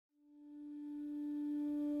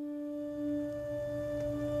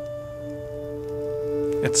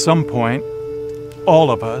At some point,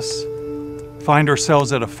 all of us find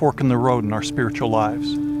ourselves at a fork in the road in our spiritual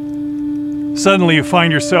lives. Suddenly you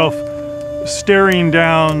find yourself staring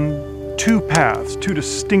down two paths, two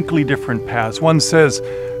distinctly different paths. One says,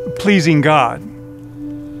 pleasing God.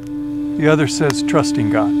 The other says,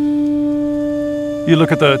 trusting God. You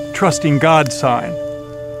look at the trusting God sign.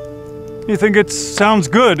 You think it sounds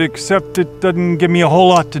good, except it doesn't give me a whole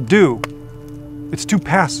lot to do. It's too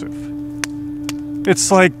passive.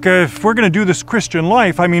 It's like, if we're going to do this Christian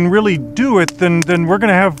life, I mean, really do it, then we're going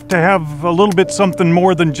to have a little bit something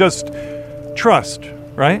more than just trust,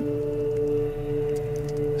 right?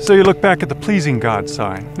 So you look back at the pleasing God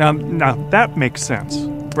sign. Now that makes sense,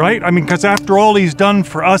 right? I mean, because after all He's done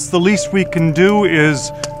for us, the least we can do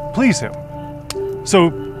is please Him.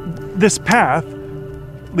 So this path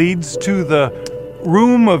leads to the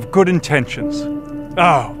room of good intentions.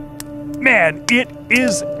 Oh, man, it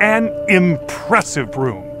is an impressive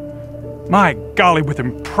room. My golly, with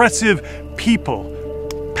impressive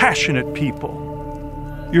people, passionate people.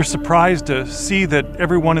 You're surprised to see that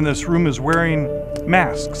everyone in this room is wearing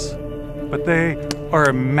masks, but they are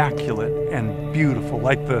immaculate and beautiful,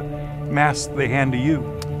 like the masks they hand to you.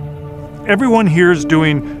 Everyone here is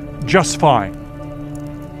doing just fine.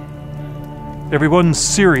 Everyone's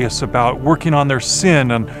serious about working on their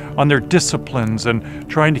sin and on their disciplines and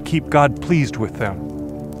trying to keep God pleased with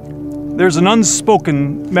them. There's an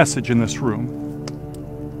unspoken message in this room.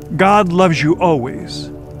 God loves you always,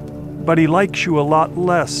 but He likes you a lot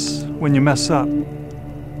less when you mess up.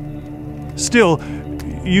 Still,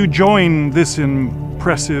 you join this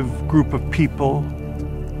impressive group of people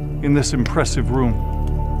in this impressive room.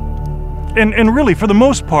 And really, for the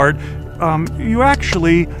most part, you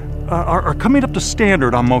actually are coming up to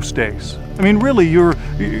standard on most days. I mean, really, you're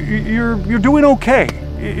doing okay.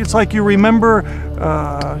 It's like you remember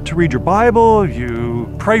to read your Bible,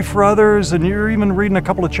 you pray for others, and you're even reading a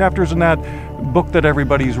couple of chapters in that book that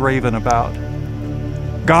everybody's raving about.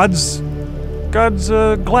 God's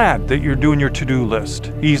glad that you're doing your to-do list.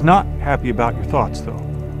 He's not happy about your thoughts, though.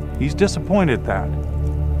 He's disappointed that.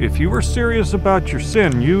 If you were serious about your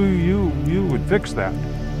sin, you would fix that.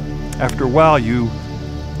 After a while, you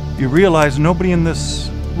realize nobody in this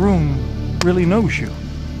room really knows you.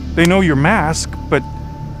 They know your mask, but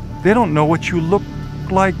they don't know what you look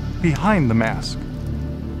like behind the mask.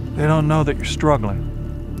 They don't know that you're struggling.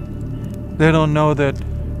 They don't know that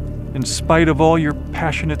in spite of all your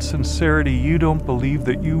passionate sincerity, you don't believe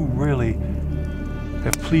that you really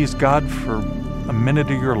have pleased God for a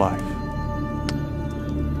minute of your life.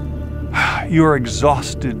 You are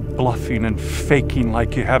exhausted bluffing and faking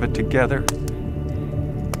like you have it together.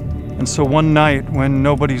 And so one night, when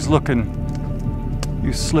nobody's looking,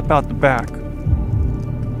 you slip out the back.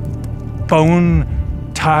 Bone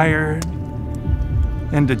tired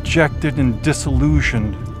and dejected and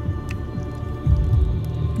disillusioned.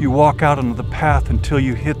 You walk out onto the path until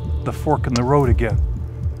you hit the fork in the road again.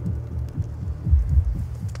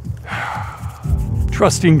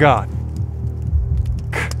 Trusting God.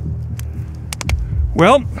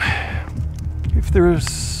 Well, if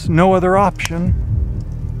there's no other option,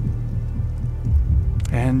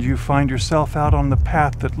 and you find yourself out on the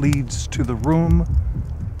path that leads to the room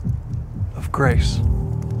of grace.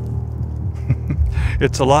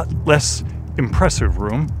 It's a lot less impressive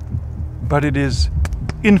room, but it is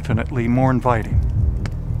infinitely more inviting.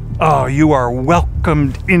 Oh, you are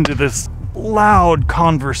welcomed into this loud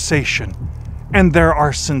conversation, and there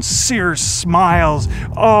are sincere smiles.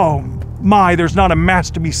 Oh my, there's not a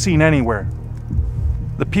mask to be seen anywhere.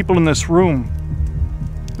 The people in this room,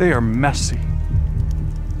 they are messy,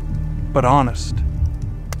 but honest.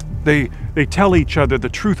 They tell each other the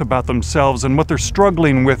truth about themselves and what they're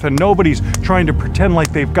struggling with, and nobody's trying to pretend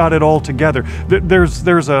like they've got it all together.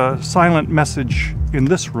 There's a silent message in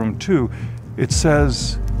this room too. It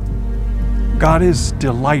says, God is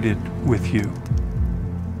delighted with you,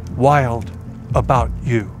 wild about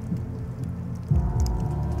you,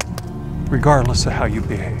 regardless of how you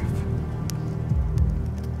behave.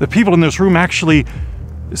 The people in this room actually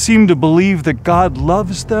seem to believe that God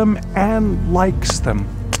loves them and likes them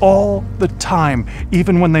all the time,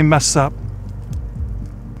 even when they mess up.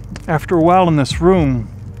 After a while in this room,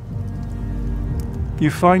 you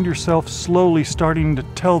find yourself slowly starting to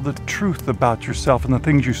tell the truth about yourself and the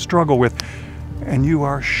things you struggle with, and you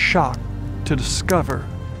are shocked to discover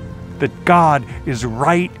that God is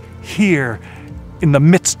right here in the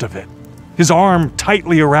midst of it. His arm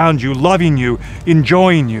tightly around you, loving you,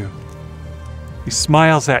 enjoying you. He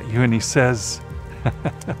smiles at you and he says,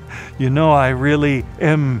 you know, I really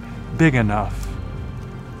am big enough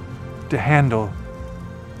to handle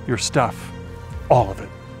your stuff. All of it.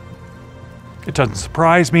 It doesn't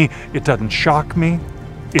surprise me. It doesn't shock me.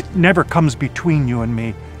 It never comes between you and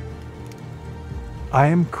me. I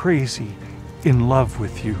am crazy in love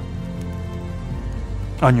with you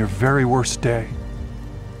on your very worst day.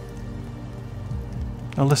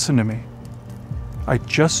 Now listen to me. I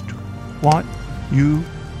just want you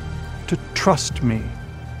to trust me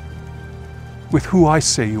with who I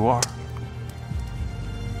say you are.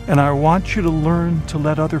 And I want you to learn to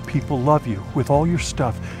let other people love you with all your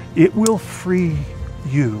stuff. It will free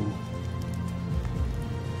you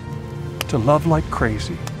to love like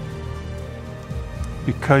crazy,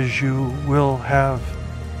 because you will have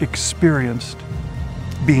experienced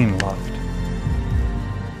being loved.